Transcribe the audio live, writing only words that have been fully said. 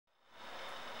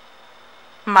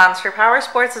Monster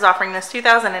Powersports is offering this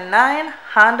 2009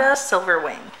 Honda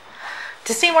Silverwing.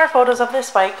 To see more photos of this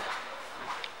bike,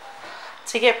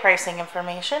 to get pricing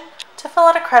information, to fill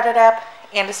out a credit app,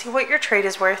 and to see what your trade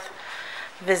is worth,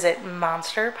 visit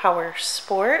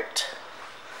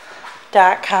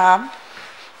monsterpowersport.com.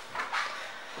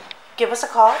 Give us a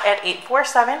call at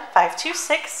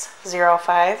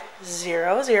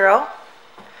 847-526-0500.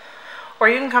 Or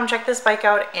you can come check this bike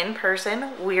out in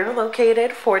person. We're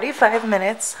located 45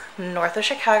 minutes north of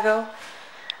Chicago,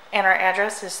 and our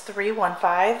address is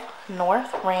 315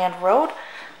 North Rand Road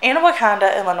in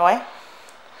Wauconda, Illinois.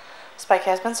 This bike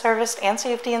has been serviced and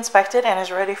safety inspected and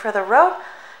is ready for the road.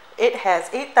 It has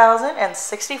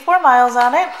 8,064 miles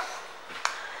on it.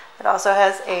 It also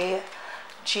has a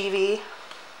GV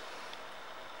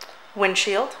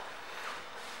windshield.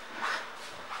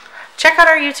 Check out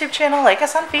our YouTube channel, like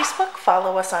us on Facebook,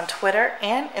 follow us on Twitter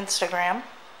and Instagram.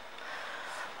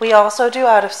 We also do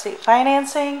out-of-state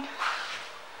financing,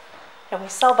 and we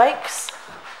sell bikes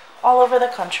all over the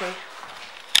country.